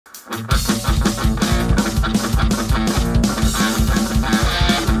Welcome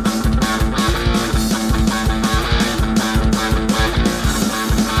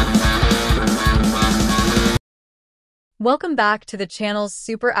back to the channel's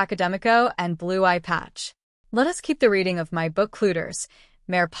Super Academico and Blue Eye Patch. Let us keep the reading of my book Clueders,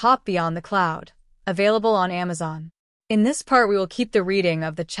 Meire Pop Beyond the Cloud, available on Amazon. In this part, we will keep the reading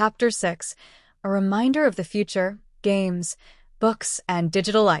of the Chapter 6, a reminder of the future, games, books, and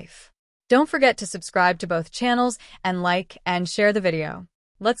digital life. Don't forget to subscribe to both channels and like and share the video.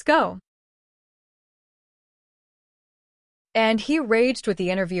 Let's go! And he raged with the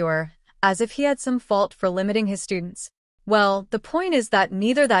interviewer, as if he had some fault for limiting his students. Well, the point is that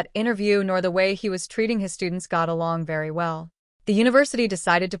neither that interview nor the way he was treating his students got along very well. The university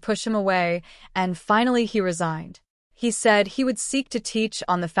decided to push him away, and finally he resigned. He said he would seek to teach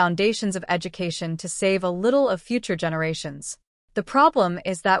on the foundations of education to save a little of future generations. The problem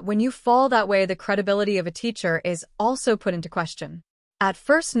is that when you fall that way, the credibility of a teacher is also put into question. At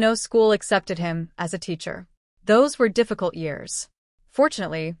first, no school accepted him as a teacher. Those were difficult years.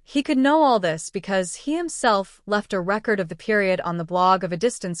 Fortunately, he could know all this because he himself left a record of the period on the blog of a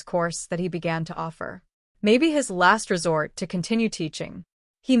distance course that he began to offer. Maybe his last resort to continue teaching.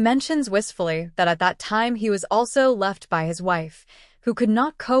 He mentions wistfully that at that time he was also left by his wife, who could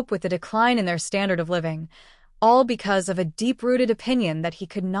not cope with the decline in their standard of living, all because of a deep-rooted opinion that he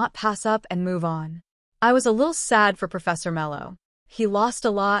could not pass up and move on. I was a little sad for Professor Mello. He lost a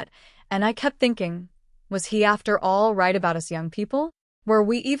lot, and I kept thinking, was he after all right about us young people? Were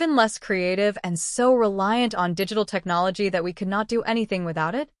we even less creative and so reliant on digital technology that we could not do anything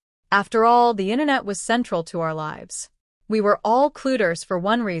without it? After all, the internet was central to our lives. We were all clueders for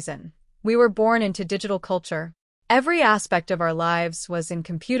one reason. We were born into digital culture. Every aspect of our lives was in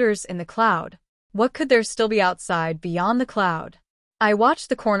computers in the cloud. What could there still be outside beyond the cloud? I watched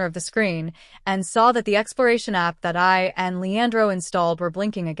the corner of the screen and saw that the exploration app that I and Leandro installed were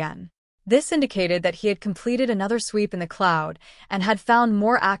blinking again. This indicated that he had completed another sweep in the cloud and had found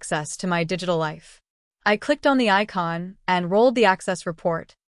more access to my digital life. I clicked on the icon and rolled the access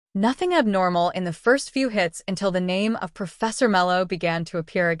report. Nothing abnormal in the first few hits until the name of Professor Mello began to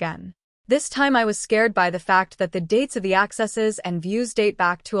appear again. This time I was scared by the fact that the dates of the accesses and views date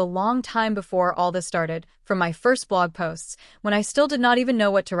back to a long time before all this started, from my first blog posts, when I still did not even know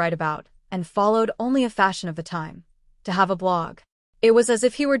what to write about, and followed only a fashion of the time, to have a blog. It was as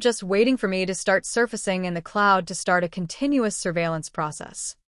if he were just waiting for me to start surfacing in the cloud to start a continuous surveillance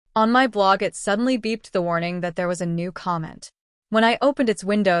process. On my blog, it suddenly beeped the warning that there was a new comment. When I opened its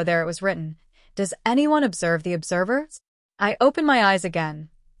window, there it was written, "Does anyone observe the observers?" I opened my eyes again,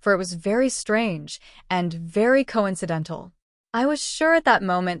 for it was very strange and very coincidental. I was sure at that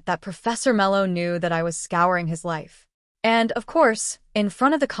moment that Professor Mello knew that I was scouring his life. And, of course, in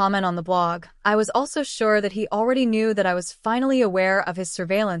front of the comment on the blog, I was also sure that he already knew that I was finally aware of his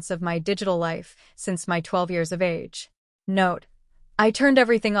surveillance of my digital life since my 12 years of age. Note: I turned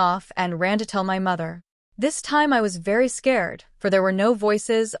everything off and ran to tell my mother. This time I was very scared, for there were no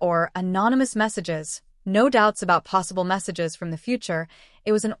voices or anonymous messages, no doubts about possible messages from the future.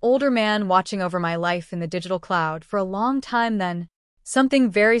 It was an older man watching over my life in the digital cloud for a long time then.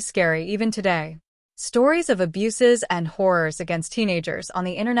 Something very scary even today. Stories of abuses and horrors against teenagers on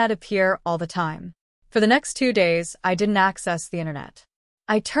the internet appear all the time. For the next 2 days, I didn't access the internet.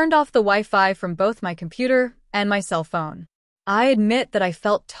 I turned off the Wi-Fi from both my computer and my cell phone. I admit that I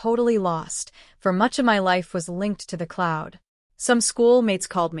felt totally lost, for much of my life was linked to the cloud. Some schoolmates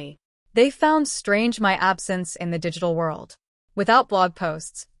called me. They found strange my absence in the digital world. Without blog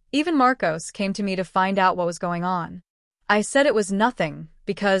posts, even Marcos came to me to find out what was going on. I said it was nothing,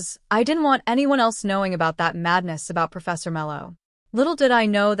 because I didn't want anyone else knowing about that madness about Professor Mello. Little did I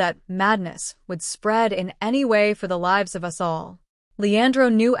know that madness would spread in any way for the lives of us all. Leandro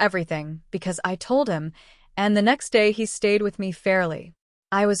knew everything because I told him, and the next day he stayed with me fairly.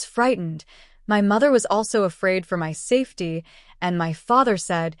 I was frightened. My mother was also afraid for my safety, and my father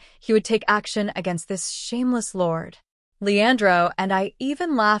said he would take action against this shameless lord. Leandro and I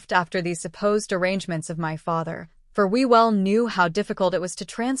even laughed after these supposed arrangements of my father, for we well knew how difficult it was to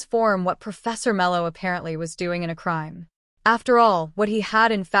transform what Professor Mello apparently was doing in a crime. After all, what he had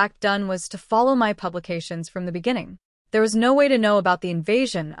in fact done was to follow my publications from the beginning. There was no way to know about the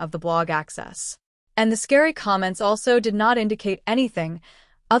invasion of the blog access. And the scary comments also did not indicate anything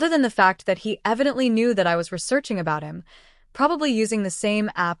other than the fact that he evidently knew that I was researching about him, probably using the same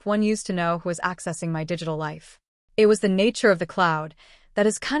app one used to know who was accessing my digital life. It was the nature of the cloud that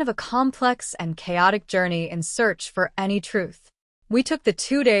is kind of a complex and chaotic journey in search for any truth. We took the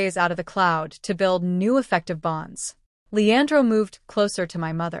 2 days out of the cloud to build new effective bonds. Leandro moved closer to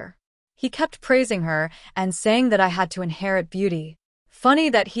my mother. He kept praising her and saying that I had to inherit beauty. Funny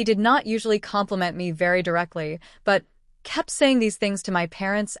that he did not usually compliment me very directly, but kept saying these things to my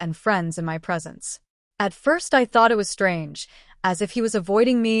parents and friends in my presence. At first I thought it was strange, as if he was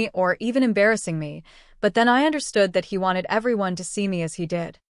avoiding me or even embarrassing me, but then I understood that he wanted everyone to see me as he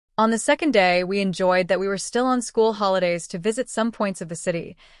did. On the second day, we enjoyed that we were still on school holidays to visit some points of the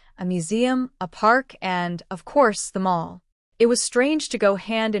city, a museum, a park, and, of course, the mall. It was strange to go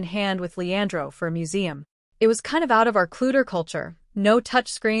hand in hand with Leandro for a museum. It was kind of out of our Clutter culture, no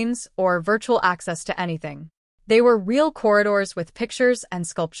touchscreens or virtual access to anything. They were real corridors with pictures and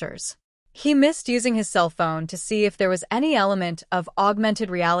sculptures. He missed using his cell phone to see if there was any element of augmented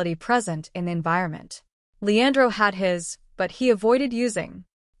reality present in the environment. Leandro had his, but he avoided using.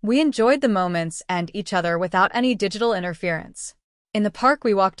 We enjoyed the moments and each other without any digital interference. In the park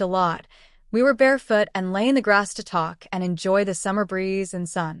we walked a lot. We were barefoot and lay in the grass to talk and enjoy the summer breeze and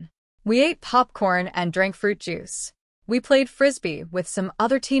sun. We ate popcorn and drank fruit juice. We played frisbee with some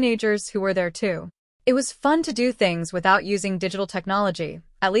other teenagers who were there too. It was fun to do things without using digital technology,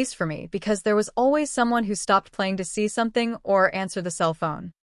 at least for me, because there was always someone who stopped playing to see something or answer the cell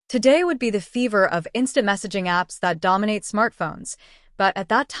phone. Today would be the fever of instant messaging apps that dominate smartphones, but at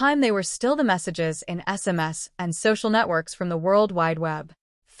that time they were still the messages in SMS and social networks from the World Wide Web.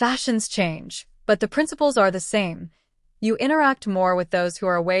 Fashions change, but the principles are the same. You interact more with those who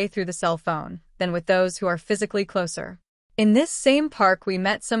are away through the cell phone than with those who are physically closer. In this same park, we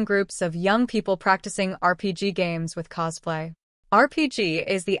met some groups of young people practicing RPG games with cosplay. RPG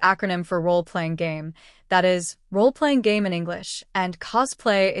is the acronym for role-playing game, that is, role-playing game in English, and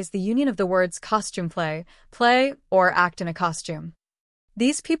cosplay is the union of the words costume play, or act in a costume.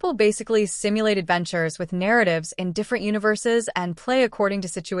 These people basically simulate adventures with narratives in different universes and play according to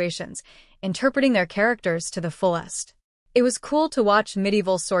situations, interpreting their characters to the fullest. It was cool to watch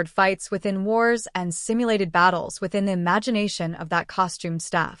medieval sword fights within wars and simulated battles within the imagination of that costumed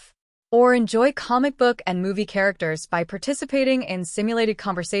staff. Or enjoy comic book and movie characters by participating in simulated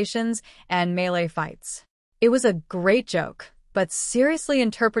conversations and melee fights. It was a great joke, but seriously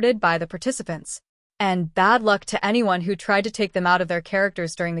interpreted by the participants. And bad luck to anyone who tried to take them out of their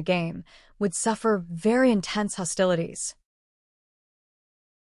characters during the game, would suffer very intense hostilities.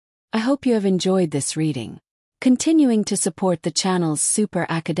 I hope you have enjoyed this reading. Continuing to support the channels Super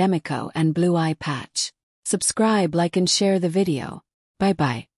Academico and Blue Eye Patch. Subscribe, like and share the video.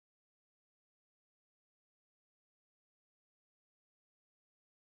 Bye-bye.